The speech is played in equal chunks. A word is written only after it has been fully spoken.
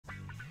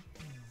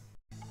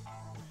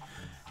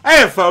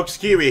Hey folks,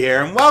 Keywii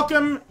here, and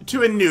welcome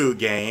to a new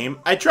game.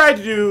 I tried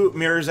to do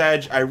Mirror's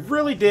Edge, I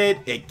really did,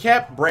 it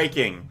kept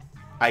breaking.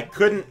 I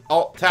couldn't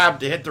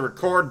Alt-Tab to hit the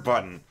record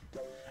button.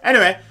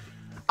 Anyway,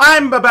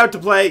 I'm about to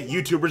play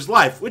YouTuber's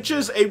Life, which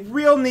is a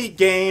real neat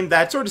game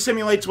that sort of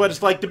simulates what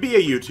it's like to be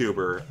a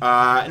YouTuber.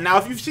 Now,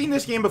 if you've seen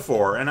this game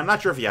before, and I'm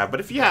not sure if you have, but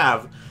if you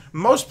have,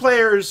 most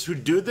players who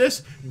do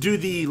this do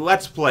the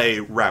Let's Play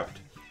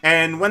route.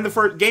 And when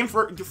the game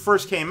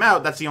first came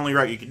out, that's the only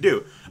route you could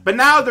do. But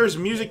now there's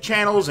music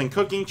channels and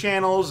cooking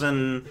channels,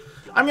 and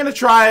I'm going to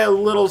try a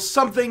little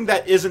something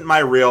that isn't my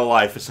real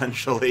life,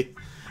 essentially.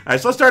 Alright,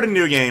 so let's start a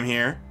new game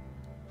here.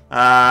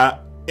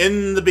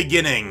 In the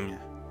beginning,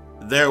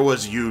 there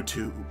was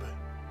YouTube.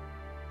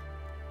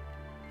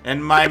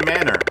 And my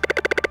manor.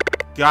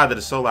 God, that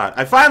is so loud.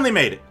 I finally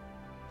made it.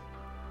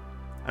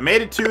 I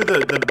made it to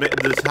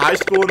this high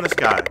school in the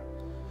sky.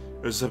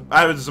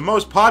 I was the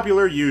most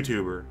popular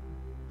YouTuber.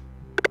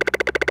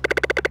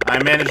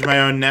 I manage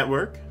my own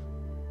network.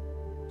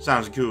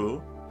 Sounds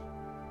cool.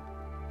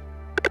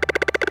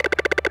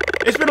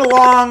 It's been a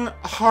long,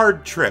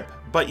 hard trip,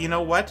 but you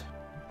know what?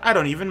 I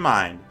don't even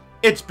mind.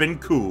 It's been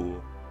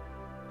cool.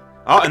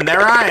 Oh, and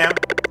there I am.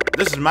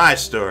 This is my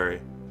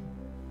story.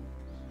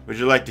 Would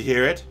you like to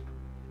hear it?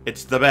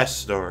 It's the best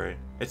story.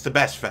 It's the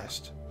Best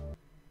Fest.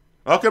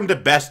 Welcome to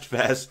Best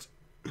Fest.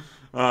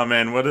 Oh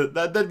man,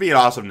 that'd be an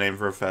awesome name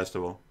for a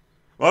festival.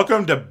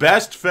 Welcome to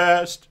Best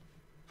Fest.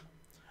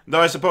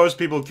 Though I suppose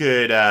people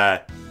could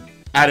add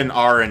an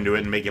R into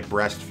it and make it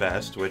Breast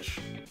Fest, which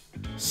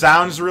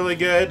sounds really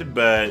good,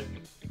 but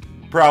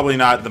probably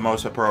not the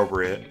most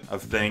appropriate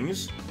of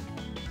things.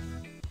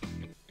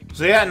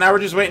 So yeah, now we're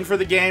just waiting for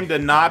the game to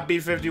not be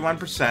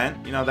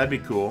 51%. You know, that'd be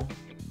cool.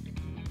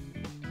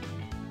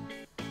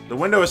 The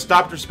window has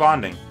stopped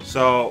responding,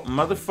 so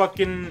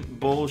motherfucking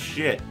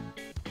bullshit.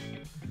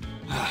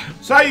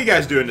 So how you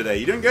guys doing today?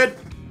 You doing good?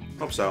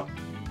 Hope so.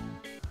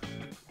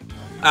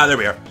 Ah, there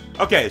we are.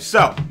 Okay,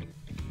 so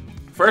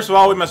first of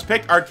all, we must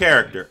pick our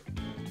character.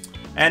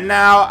 And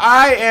now,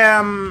 I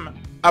am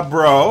a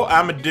bro.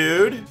 I'm a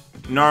dude,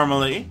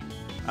 normally.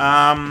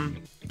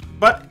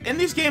 But in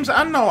these games,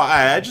 I don't know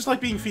why. I just like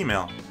being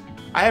female.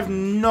 I have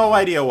no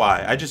idea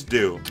why. I just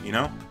do, you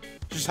know?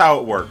 Just how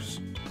it works.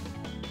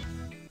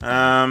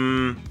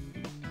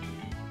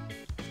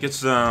 Get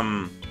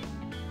some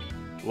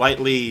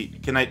lightly...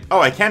 Oh,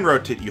 I can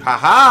rotate you.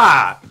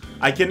 Haha!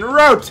 I can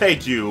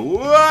rotate you!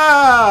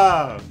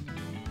 Whoa!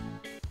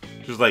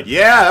 Just like,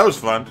 yeah, that was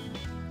fun.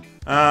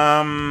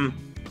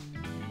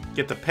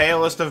 Get the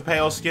palest of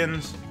pale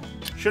skins.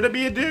 Should it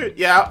be a dude?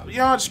 Yeah, you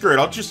know what, screw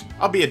it.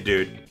 I'll be a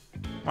dude.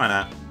 Why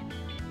not?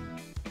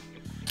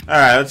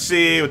 Alright, let's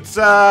see what's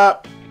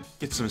up.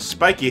 Get some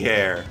spiky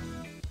hair.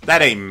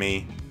 That ain't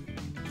me.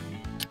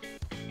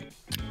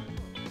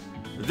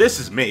 This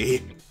is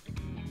me.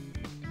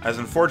 As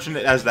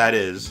unfortunate as that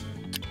is.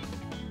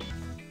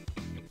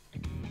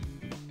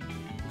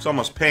 It's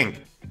almost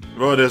pink.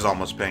 Well, it is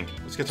almost pink.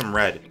 Let's get some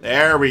red.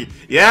 There we...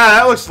 Yeah,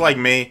 that looks like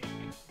me.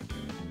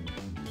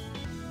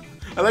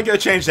 I like how I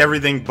changed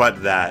everything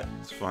but that.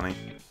 It's funny.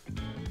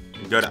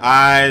 Go to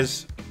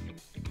eyes.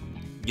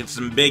 Get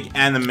some big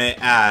anime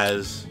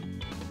eyes.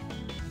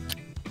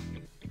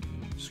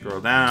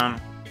 Scroll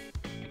down.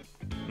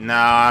 No,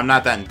 I'm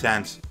not that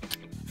intense.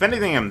 If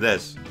anything, I'm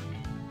this.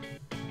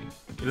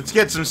 Let's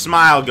get some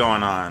smile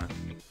going on.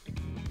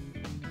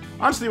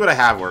 Honestly, what I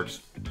have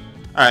works.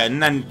 Alright,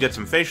 and then get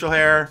some facial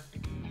hair.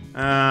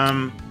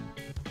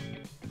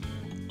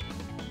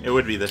 It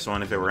would be this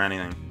one if it were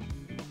anything.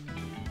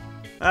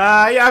 Yeah,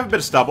 I have a bit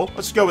of stubble.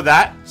 Let's go with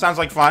that. Sounds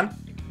like fun.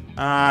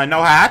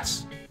 No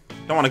hats.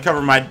 Don't want to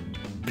cover my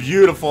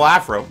beautiful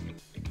afro.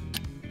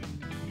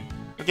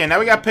 Okay, now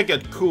we gotta pick a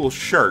cool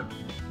shirt.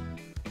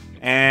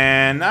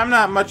 And I'm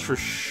not much for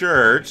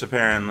shirts,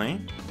 apparently.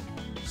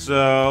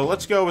 So,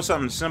 let's go with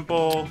something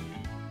simple.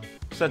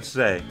 What's that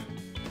say?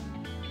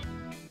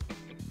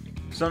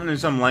 Something in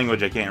some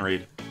language I can't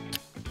read.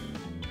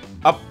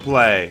 Up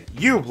play.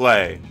 You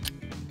play.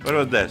 What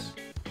about this?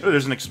 Oh,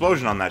 there's an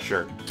explosion on that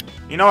shirt.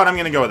 You know what? I'm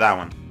gonna go with that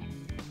one.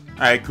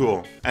 Alright,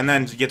 cool. And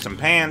then to get some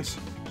pants.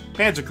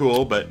 Pants are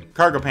cool, but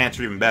cargo pants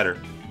are even better.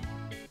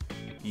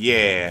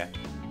 Yeah.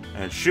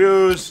 And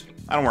shoes.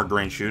 I don't wear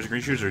green shoes.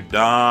 Green shoes are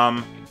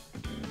dumb.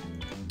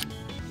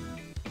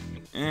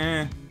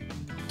 You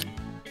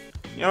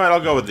know what? I'll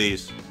go with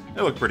these.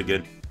 They look pretty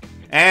good.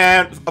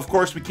 And, of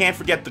course, we can't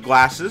forget the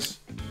glasses.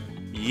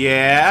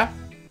 Yeah.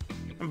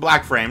 And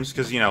black frames,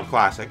 because, you know,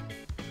 classic.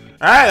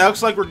 Alright, that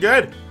looks like we're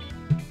good.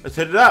 Let's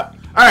hit it up.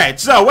 Alright,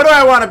 so what do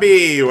I want to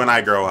be when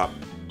I grow up?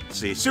 Let's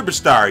see.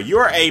 Superstar.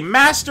 You're a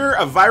master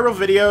of viral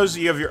videos.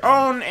 You have your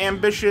own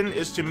ambition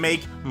is to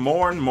make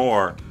more and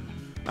more.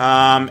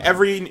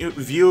 Every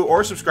view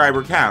or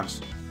subscriber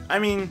counts. I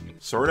mean,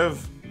 sort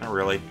of. Not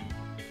really.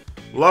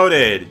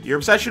 Loaded. Your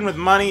obsession with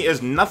money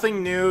is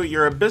nothing new.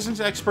 You're a business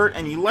expert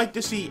and you like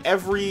to see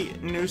every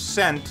new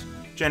cent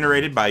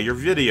generated by your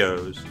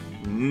videos.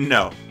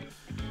 No.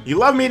 You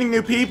love meeting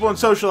new people and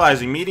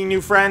socializing. Meeting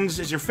new friends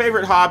is your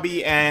favorite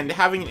hobby and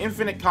having an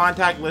infinite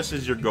contact list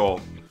is your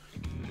goal.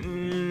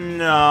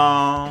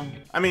 No.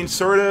 I mean,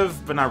 sort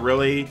of, but not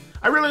really.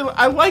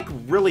 I like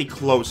really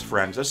close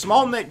friends. A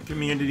small-knit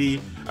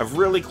community of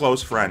really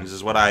close friends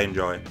is what I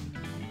enjoy.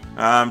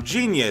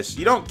 Genius.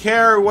 You don't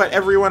care what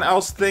everyone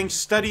else thinks.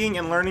 Studying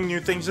and learning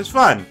new things is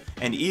fun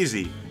and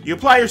easy. You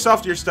apply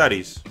yourself to your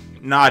studies.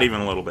 Not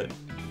even a little bit.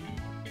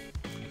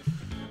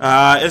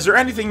 Is there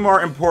anything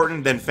more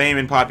important than fame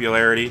and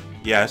popularity?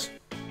 Yes.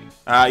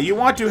 You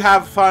want to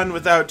have fun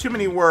without too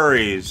many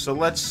worries, so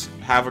let's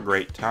have a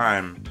great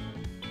time.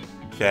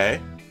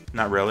 Okay.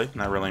 Not really.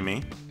 Not really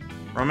me.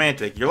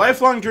 Romantic. Your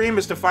lifelong dream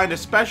is to find a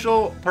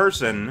special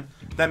person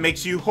that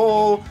makes you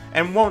whole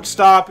and won't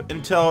stop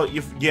until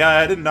you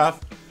get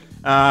enough.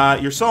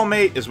 Your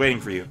soulmate is waiting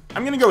for you.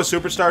 I'm gonna go with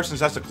superstar since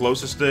that's the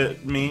closest to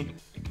me.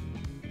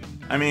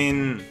 I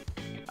mean,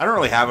 I don't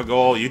really have a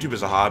goal. YouTube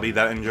is a hobby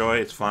that I enjoy.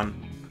 It's fun.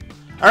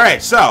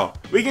 Alright, so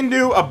we can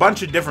do a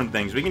bunch of different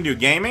things. We can do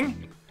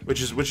gaming,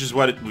 which is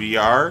what we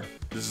are.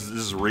 This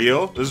is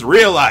real. This is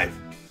real life.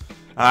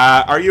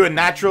 Are you a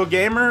natural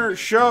gamer?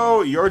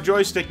 Show your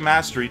joystick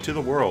mastery to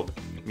the world.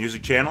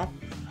 Music channel.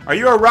 Are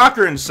you a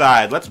rocker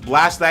inside? Let's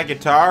blast that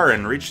guitar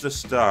and reach the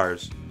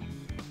stars.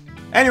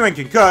 Anyone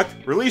can cook.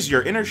 Release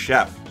your inner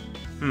chef.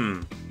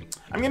 I'm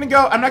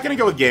not gonna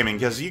go with gaming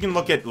because you can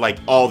look at like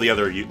all the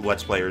other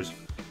Let's Players.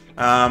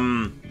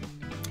 I'm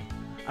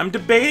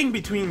debating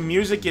between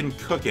music and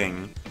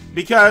cooking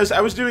because I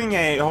was doing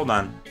a hold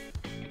on.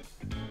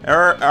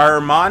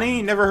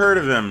 Armani? Never heard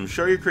of him.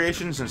 Show your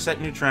creations and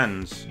set new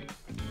trends.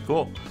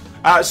 Cool.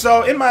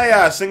 So in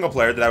my single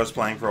player that I was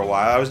playing for a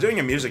while, I was doing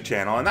a music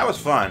channel, and that was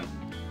fun.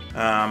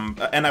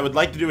 And I would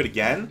like to do it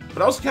again,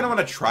 but I also kind of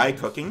want to try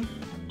cooking.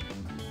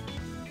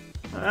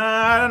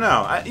 I don't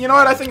know. You know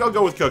what? I think I'll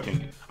go with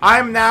cooking.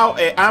 I'm now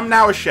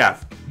a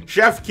chef.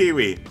 Chef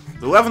Keywii,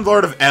 the 11th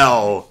Lord of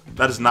L.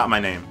 That is not my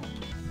name.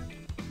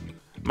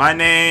 My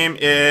name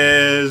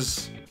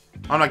is...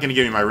 I'm not going to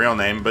give you my real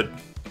name, but...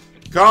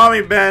 Call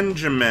me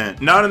Benjamin.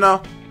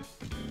 No.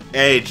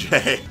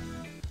 AJ.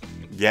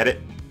 Get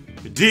it?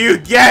 Do you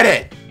get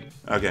it?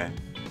 Okay.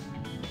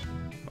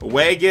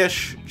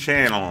 Waggish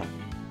channel.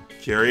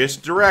 Curious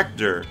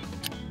director.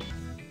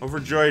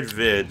 Overjoyed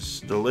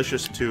vids.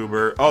 Delicious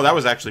tuber. Oh, that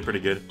was actually pretty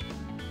good.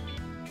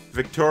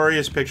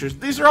 Victorious pictures.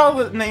 These are all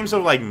the names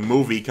of like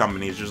movie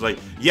companies. Just like,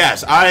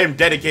 yes, I am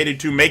dedicated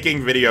to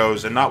making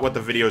videos and not what the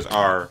videos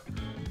are.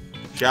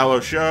 Shallow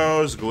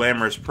shows.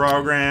 Glamorous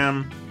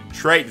program.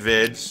 Trite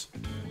vids.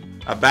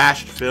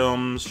 Abashed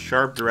films.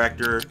 Sharp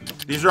director.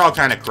 These are all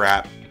kind of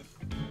crap.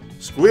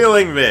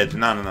 Squealing vids.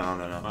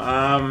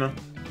 No.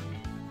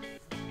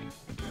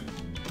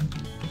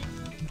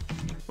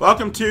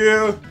 Welcome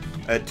to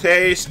A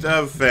Taste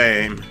of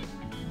Fame.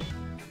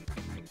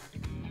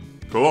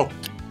 Cool.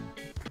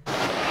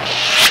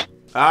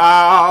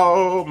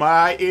 Oh,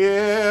 my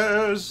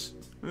ears.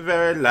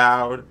 Very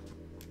loud.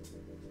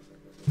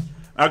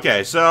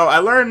 Okay, so I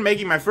learned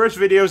making my first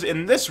videos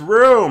in this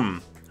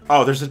room.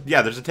 Oh, there's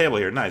a table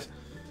here. Nice.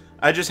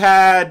 I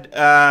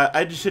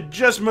had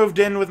just moved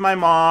in with my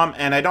mom,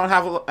 and I didn't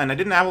have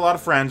a lot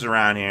of friends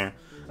around here.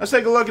 Let's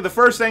take a look at the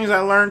first things I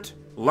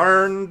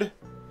learned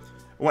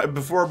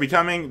before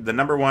becoming the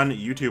 #1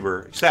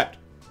 YouTuber. Except,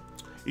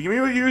 you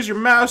can use your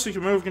mouse, you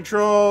can move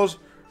controls,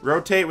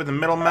 rotate with the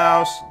middle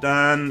mouse,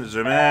 done,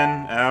 zoom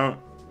in, out,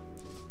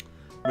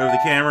 move the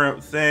camera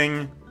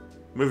thing,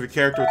 move your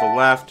character with the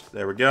left,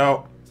 there we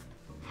go.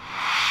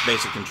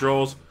 Basic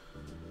controls.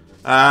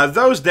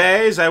 Those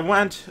days, I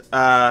went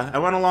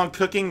along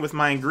cooking with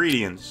my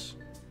ingredients.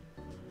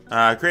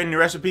 Create a new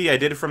recipe, I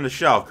did it from the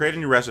shelf. Create a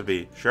new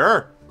recipe.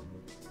 Sure.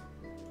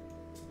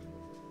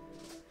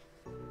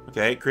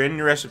 Okay, create a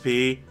new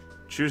recipe.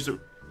 Choose the...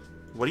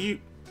 What do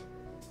you...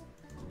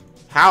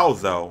 How,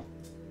 though?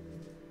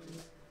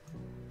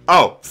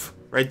 Oh,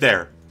 right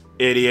there.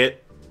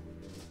 Idiot.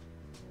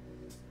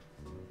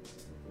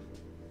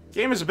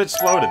 Game is a bit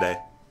slow today.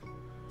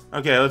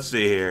 Okay, let's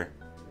see here.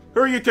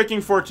 Who are you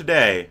cooking for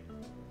today?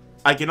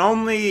 I can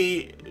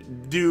only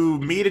do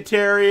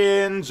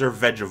meatitarians or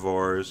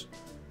vegivores.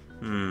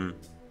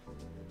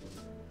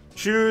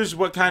 Choose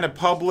what kind of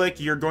public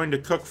you're going to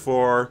cook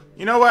for.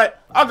 You know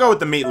what? I'll go with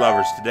the meat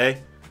lovers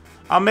today.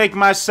 I'll make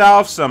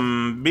myself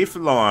some beef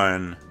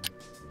loin.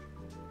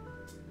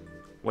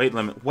 Weight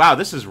limit. Wow,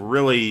 this is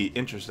really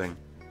interesting.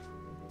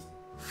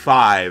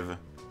 5.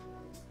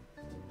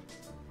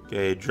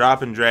 Okay,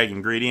 drop and drag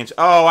ingredients.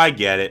 Oh, I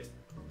get it.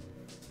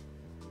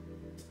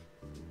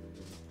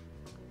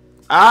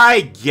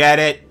 I get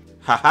it.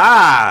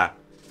 Haha.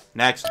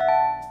 Next.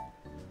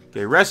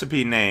 Okay,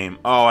 recipe name.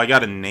 Oh, I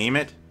gotta name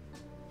it.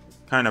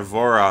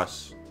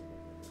 Carnivorous.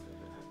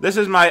 This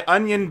is my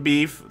onion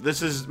beef.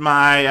 This is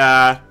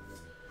my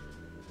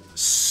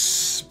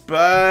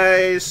spicy.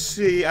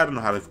 I don't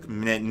know how to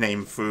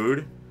name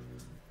food.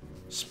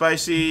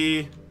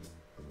 Spicy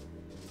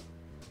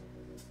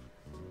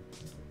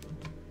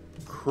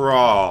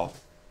crawl.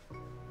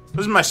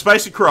 This is my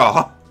spicy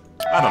crawl.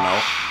 I don't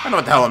know. I don't know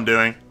what the hell I'm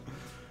doing.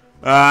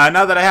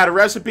 Now that I had a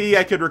recipe,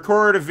 I could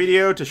record a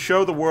video to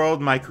show the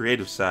world my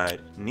creative side.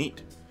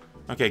 Neat.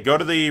 Okay, go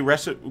to the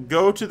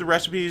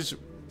recipes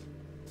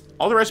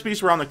All the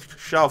recipes were on the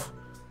shelf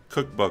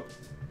cookbook.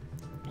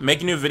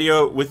 Make a new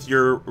video with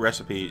your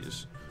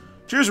recipes.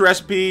 Choose a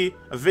recipe,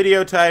 a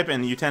video type,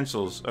 and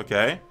utensils.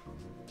 Okay.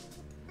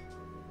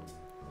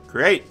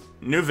 Create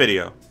new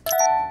video.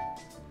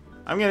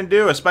 I'm gonna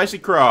do a spicy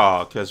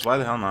crawl, because why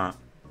the hell not?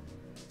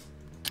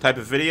 Type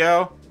of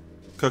video.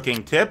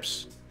 Cooking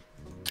tips.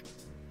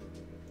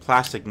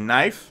 Plastic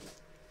knife.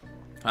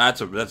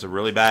 That's a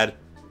really bad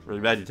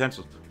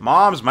utensil.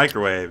 Mom's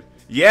microwave.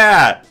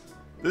 Yeah!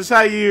 This is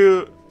how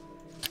you...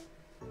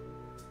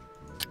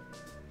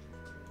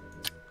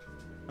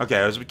 Okay,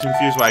 I was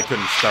confused why I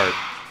couldn't start.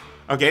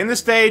 Okay, in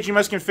this stage, you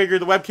must configure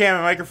the webcam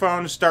and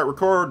microphone to start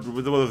record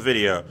with a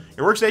video.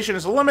 Your workstation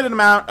has a limited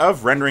amount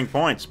of rendering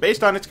points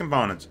based on its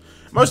components.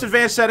 Most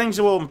advanced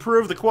settings will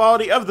improve the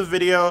quality of the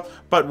video,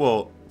 but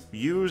will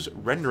use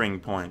rendering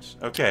points.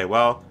 Okay,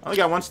 well, I only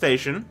got one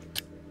station.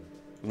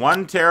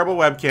 One terrible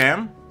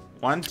webcam.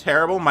 One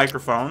terrible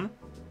microphone.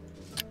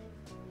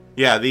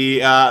 Yeah,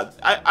 the,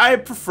 I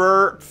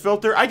prefer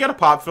filter. I got a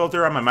pop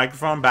filter on my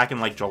microphone back in,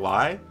 like,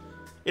 July.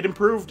 It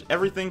improved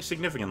everything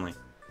significantly.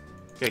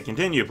 Okay,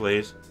 continue,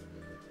 please.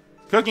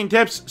 Cooking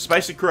tips,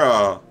 spicy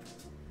crawl.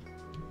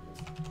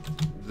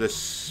 The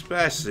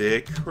spicy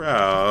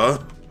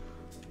crawl.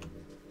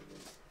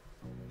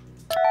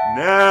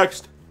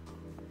 Next.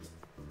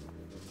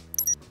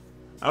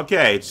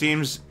 Okay, it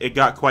seems it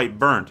got quite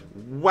burnt.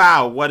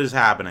 Wow, what is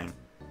happening?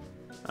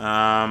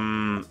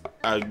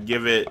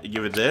 Give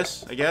it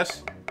this, I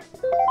guess.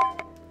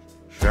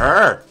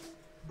 Sure.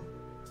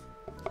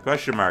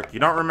 Question mark. You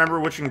don't remember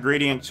which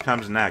ingredients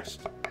comes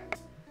next.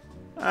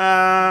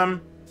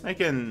 Make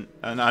an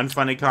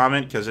unfunny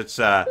comment because it's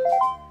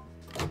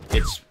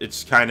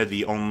kind of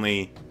the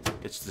only.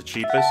 It's the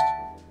cheapest.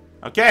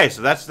 Okay,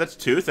 so that's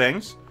two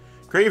things.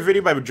 Create a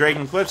video by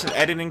dragging clips and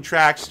editing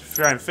tracks to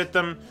try and fit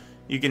them.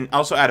 You can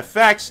also add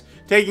effects,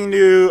 taking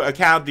into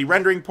account the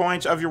rendering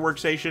points of your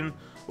workstation.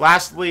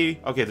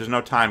 Lastly, okay, there's no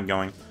time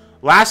going.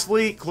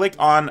 Lastly, click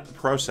on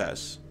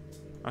process.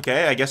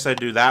 Okay, I guess I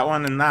do that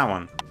one and that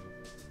one.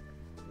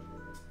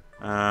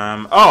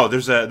 Oh,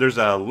 there's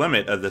a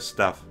limit of this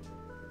stuff.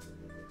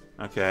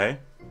 Okay.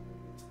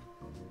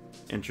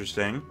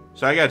 Interesting.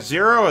 So I got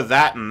 0 of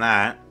that and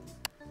that.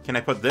 Can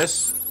I put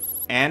this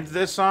and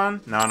this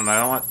on? No, I don't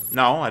want.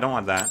 No, I don't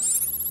want that.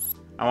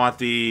 I want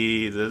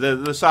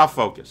the soft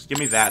focus. Give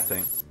me that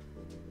thing.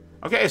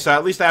 Okay, so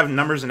at least I have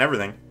numbers and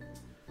everything.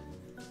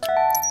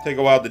 Take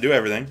a while to do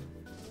everything.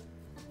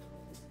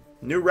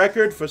 New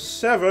record for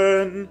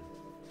 7.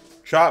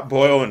 Chop,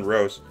 boil, and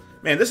roast.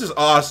 Man, this is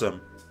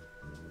awesome.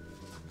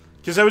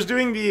 Because I was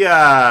doing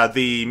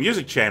the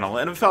music channel,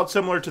 and it felt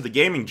similar to the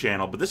gaming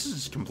channel, but this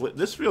is complete.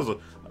 This feels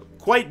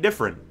quite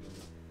different.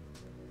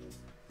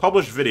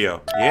 Published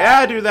video. Yeah,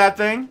 I do that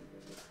thing.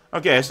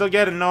 Okay, I still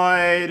get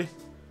annoyed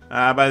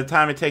by the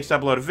time it takes to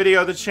upload a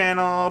video to the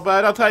channel,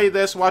 but I'll tell you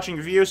this: watching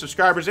views,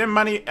 subscribers, and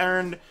money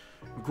earned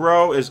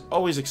grow is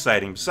always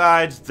exciting.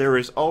 Besides, there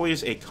is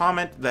always a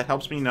comment that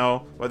helps me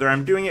know whether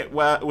I'm doing it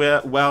well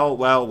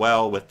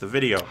with the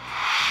video.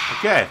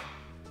 Okay.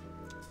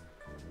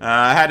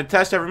 I had to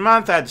test every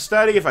month, I had to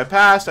study. If I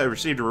passed, I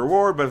received a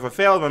reward, but if I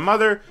failed, my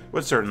mother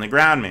would certainly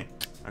ground me.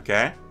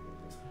 Okay.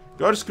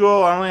 Go to school,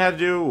 all I only had to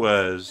do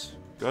was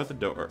go out the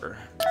door.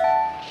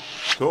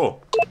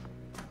 Cool.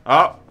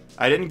 Oh,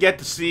 I didn't get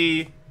to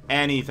see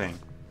anything.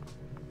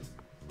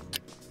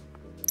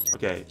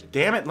 Okay,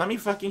 damn it, let me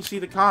fucking see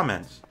the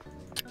comments.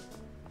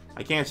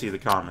 I can't see the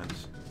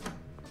comments.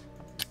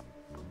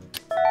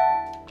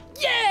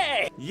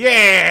 Yay!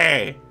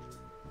 Yay!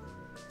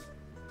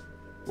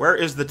 Where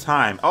is the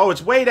time? Oh,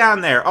 it's way down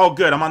there. Oh,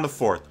 good. I'm on the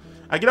 4th.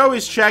 I could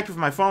always check if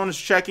my phone is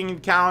checking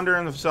the calendar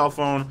and the cell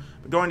phone.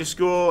 But going to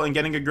school and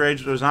getting good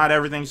grades was not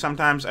everything.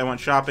 Sometimes I went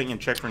shopping and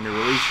checked for new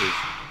releases.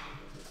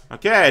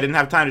 Okay, I didn't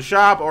have time to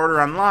shop. Order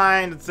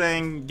online. The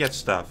thing. Get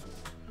stuff.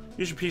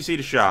 Use your PC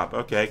to shop.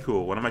 Okay,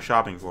 cool. What am I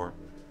shopping for?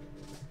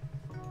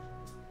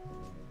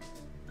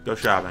 Go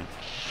shopping.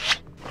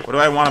 What do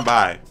I want to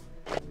buy?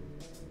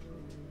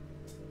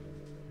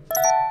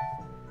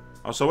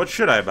 Also, what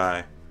should I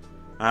buy?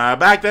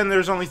 Back then, there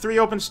was only 3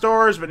 open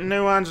stores, but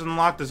new ones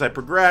unlocked as I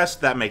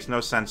progressed. That makes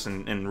no sense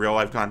in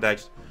real-life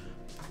context.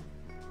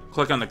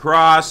 Click on the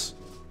cross.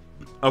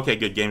 Okay,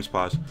 good. Game's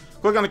paused.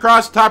 Click on the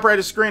cross, top right of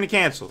the screen to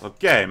cancel.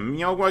 Okay, you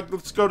know what?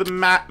 Let's go to the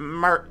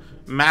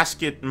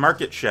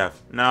market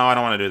chef. No, I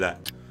don't want to do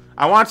that.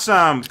 I want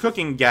some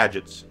cooking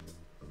gadgets.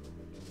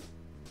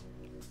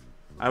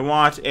 I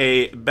want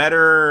a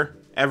better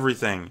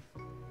everything.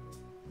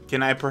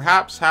 Can I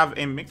perhaps have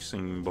a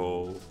mixing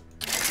bowl?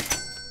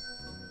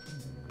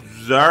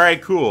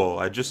 Alright, cool.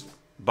 I just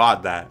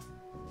bought that.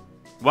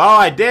 Well,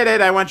 I did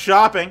it. I went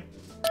shopping.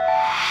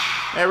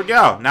 There we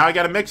go. Now I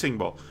got a mixing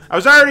bowl. I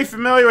was already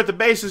familiar with the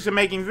basics of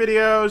making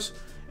videos.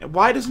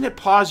 Why doesn't it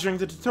pause during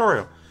the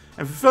tutorial?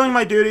 And fulfilling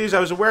my duties, I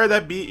was aware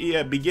that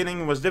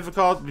beginning was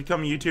difficult. To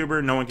become a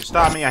YouTuber, no one could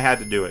stop me. I had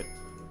to do it.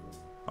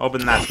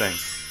 Open that thing.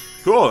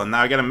 Cool, and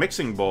now I got a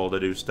mixing bowl to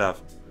do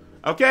stuff.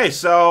 Okay,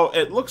 so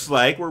it looks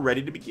like we're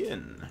ready to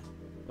begin.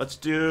 Let's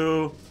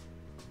do...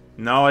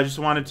 No, I just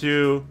wanted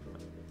to...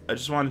 I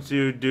just wanted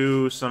to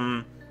do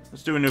some...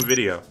 Let's do a new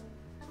video.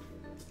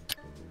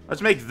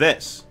 Let's make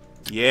this.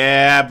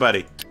 Yeah,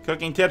 buddy.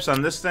 Cooking tips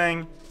on this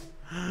thing.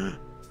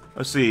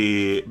 Let's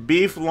see.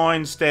 Beef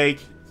loin steak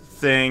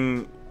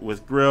thing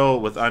with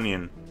grill with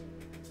onion.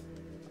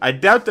 I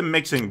doubt the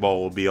mixing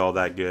bowl will be all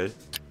that good.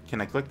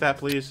 Can I click that,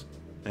 please?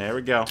 There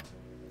we go.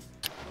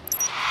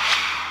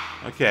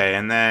 Okay,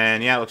 and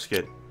then, yeah, it looks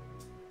good.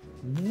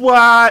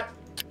 What?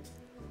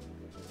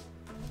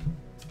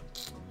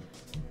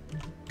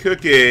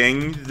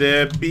 Cooking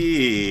the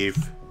beef.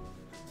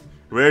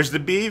 Where's the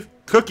beef?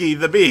 Cookie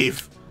the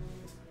beef.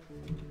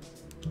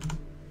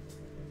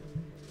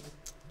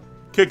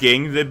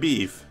 Cooking the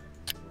beef.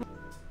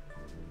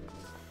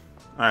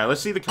 Alright,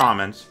 let's see the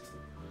comments.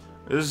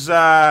 This is,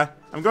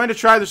 I'm going to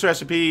try this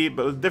recipe,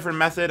 but with a different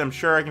method. I'm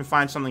sure I can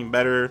find something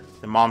better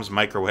than Mom's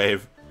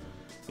microwave.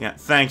 Yeah,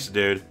 thanks,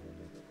 dude.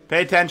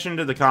 Pay attention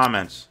to the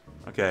comments.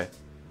 Okay.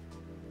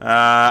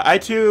 I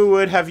too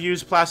would have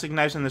used plastic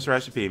knives in this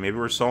recipe. Maybe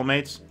we're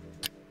soulmates?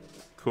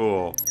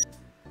 Cool.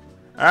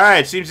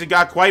 Alright, seems it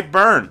got quite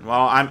burnt.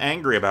 Well, I'm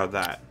angry about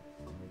that.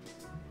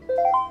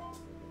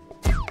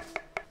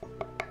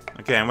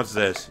 Okay, and what's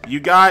this? You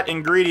got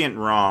ingredient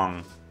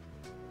wrong.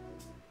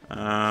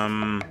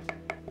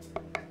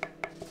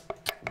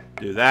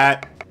 Do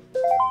that.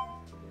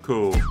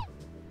 Cool.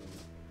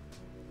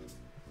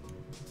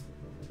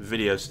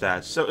 Video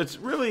stats. So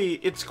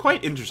it's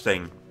quite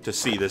interesting to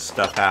see this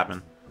stuff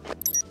happen.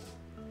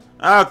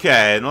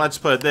 Okay, and let's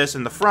put this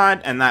in the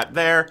front and that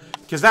there,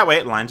 because that way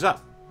it lines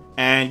up.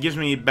 And gives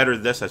me better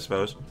this, I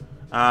suppose.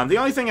 The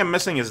only thing I'm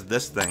missing is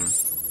this thing.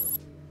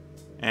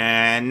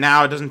 And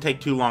now it doesn't take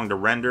too long to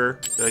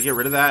render. Did I get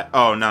rid of that?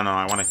 Oh, no,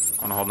 I want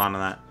to hold on to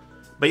that.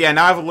 But yeah,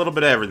 now I have a little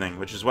bit of everything,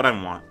 which is what I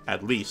want.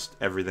 At least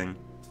everything.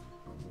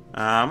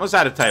 Let's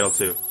add a title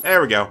too.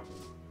 There we go.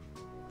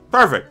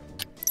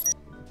 Perfect.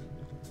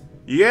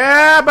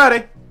 Yeah,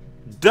 buddy.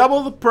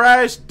 Double the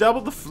price,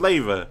 double the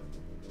flavor.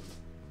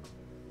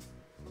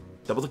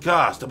 Double the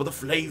cost, double the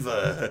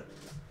flavor.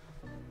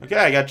 Okay,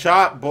 I got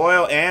chop,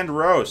 boil, and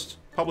roast.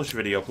 Publish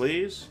video,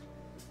 please.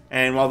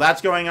 And while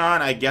that's going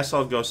on, I guess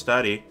I'll go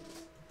study.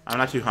 I'm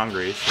not too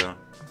hungry, so.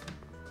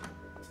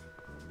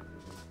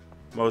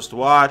 Most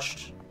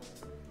watched.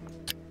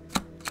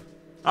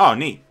 Oh,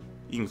 neat.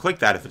 You can click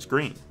that if it's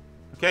green.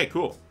 Okay,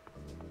 cool.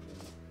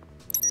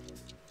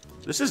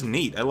 This is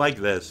neat. I like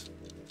this.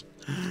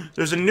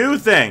 There's a new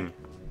thing.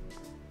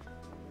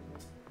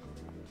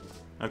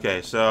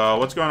 Okay, so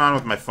what's going on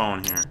with my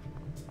phone here?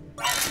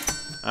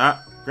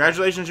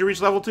 Congratulations, you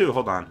reached level 2.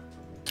 Hold on.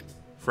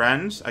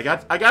 Friends. I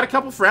got a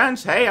couple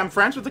friends. Hey, I'm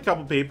friends with a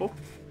couple people.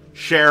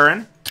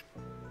 Sharon.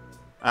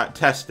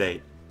 Test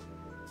date.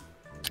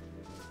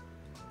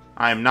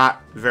 I am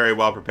not very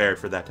well prepared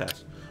for that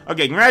test.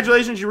 Okay,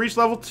 congratulations, you reached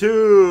level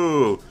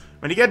 2.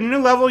 When you get a new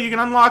level, you can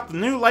unlock the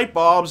new light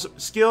bulbs,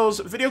 skills,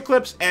 video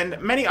clips, and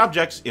many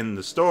objects in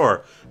the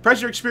store.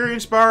 Press your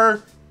experience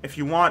bar if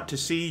you want to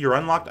see your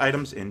unlocked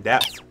items in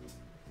depth.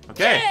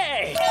 Okay.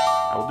 Yay!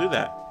 I will do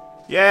that.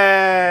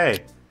 Yay!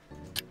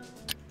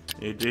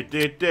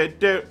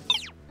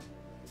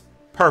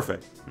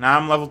 Perfect. Now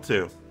I'm level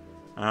 2.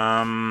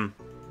 I'm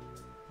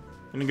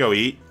gonna go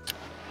eat.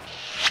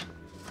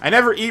 I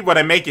never eat what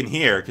I make in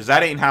here, because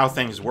that ain't how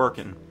things work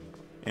in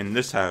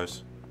this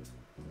house.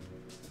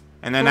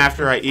 And then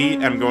after I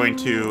eat, I'm going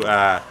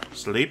to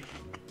sleep.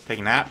 Take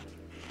a nap.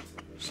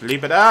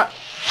 Sleep it up.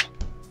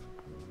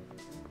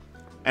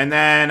 And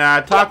then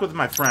talk with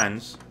my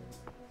friends.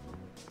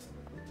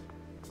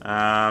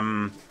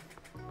 I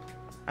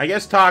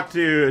guess talk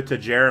to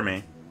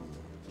Jeremy.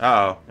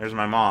 Uh-oh, there's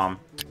my mom.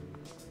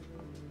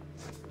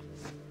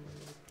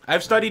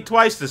 I've studied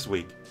twice this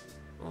week.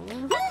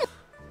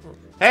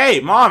 Hey,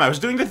 Mom, I was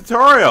doing the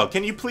tutorial.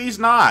 Can you please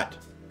not?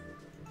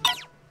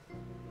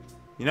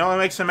 You know, I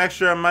make some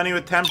extra money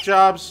with temp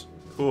jobs?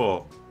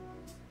 Cool.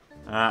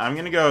 I'm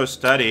gonna go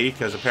study,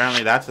 because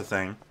apparently that's a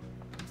thing.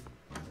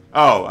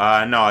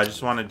 Oh, no, I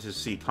just wanted to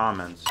see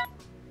comments.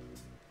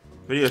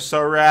 Video's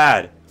so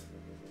rad.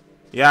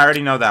 Yeah, I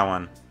already know that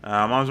one.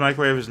 Mom's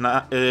microwave is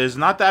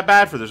not that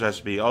bad for this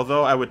recipe,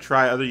 although I would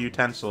try other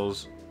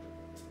utensils.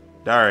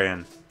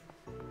 Darian.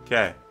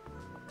 Okay.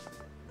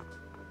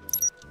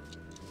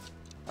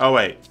 Oh,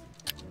 wait.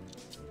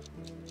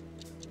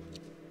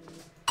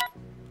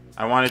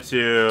 I wanted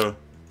to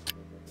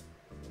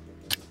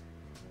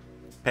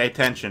pay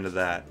attention to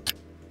that.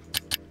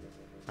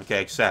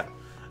 Okay, accept.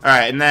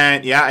 Alright, and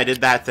then, yeah, I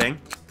did that thing.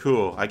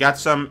 Cool. I got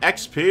some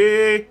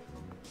XP.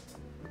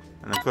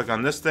 And then click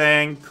on this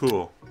thing.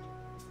 Cool.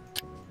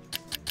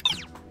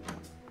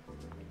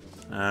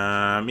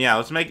 Yeah,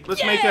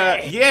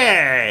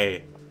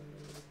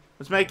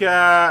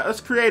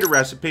 let's create a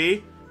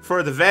recipe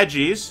for the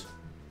veggies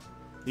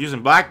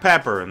using black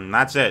pepper, and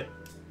that's it.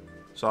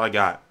 That's all I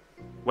got.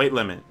 Weight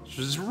limit. This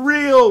is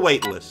real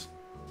weightless.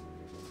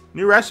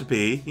 New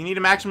recipe. You need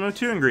a maximum of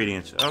 2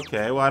 ingredients.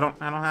 Okay, well I don't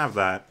have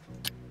that.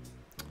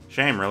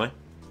 Shame, really.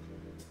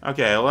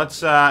 Okay,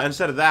 let's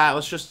instead of that,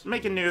 let's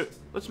make a new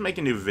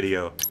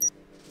video.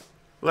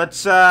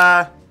 Let's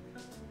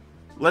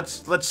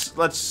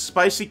let's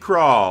spicy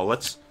crawl.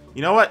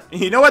 You know what?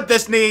 You know what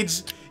this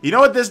needs? You know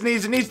what this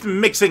needs? It needs the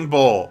mixing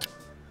bowl.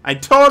 I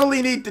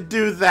totally need to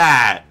do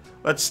that.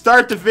 Let's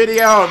start the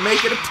video and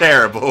make it a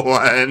terrible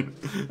one.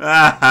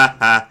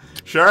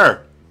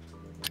 Sure.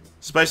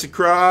 Spicy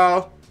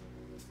crawl.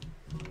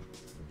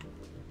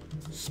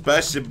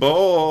 Spicy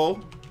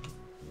bowl.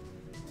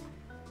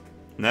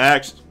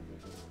 Next.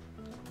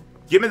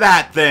 Give me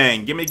that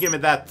thing. Give me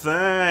that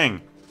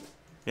thing.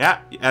 Yeah,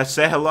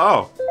 say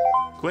hello.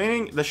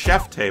 Cleaning the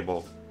chef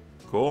table.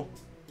 Cool.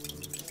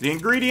 The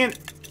ingredient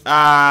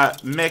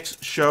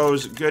mix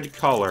shows good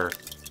color.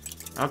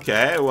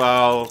 Okay,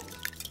 well,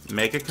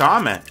 make a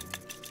comment.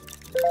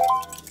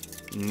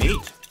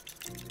 Neat.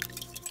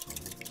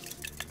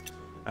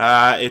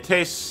 It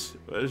tastes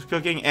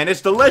cooking and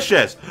it's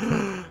delicious.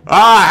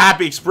 Ah,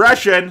 happy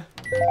expression.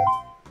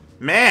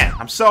 Man,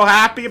 I'm so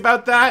happy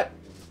about that.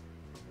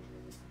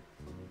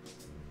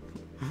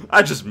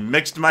 I just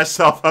mixed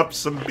myself up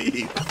some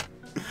beef.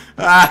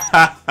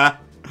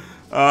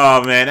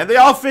 Oh, man. And they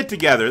all fit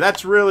together.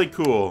 That's really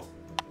cool.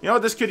 You know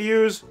what this could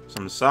use?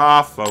 Some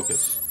soft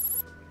focus.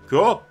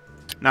 Cool.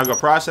 Now go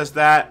process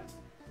that.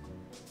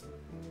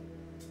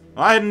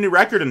 Oh, I had a new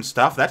record and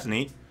stuff. That's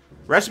neat.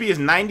 Recipe is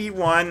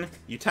 91.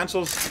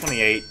 Utensils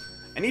 28.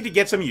 I need to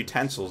get some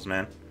utensils,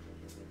 man.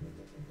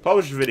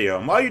 Publish video.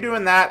 And while you're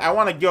doing that, I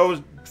want to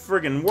go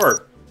friggin'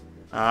 work.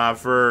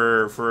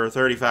 For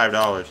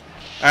 $35.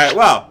 Alright,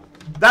 well,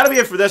 that'll be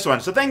it for this one.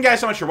 So thank you guys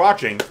so much for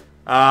watching.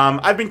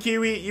 I've been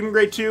Keywii, you've been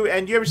great too,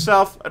 and you have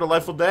yourself a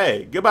delightful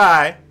day.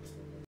 Goodbye.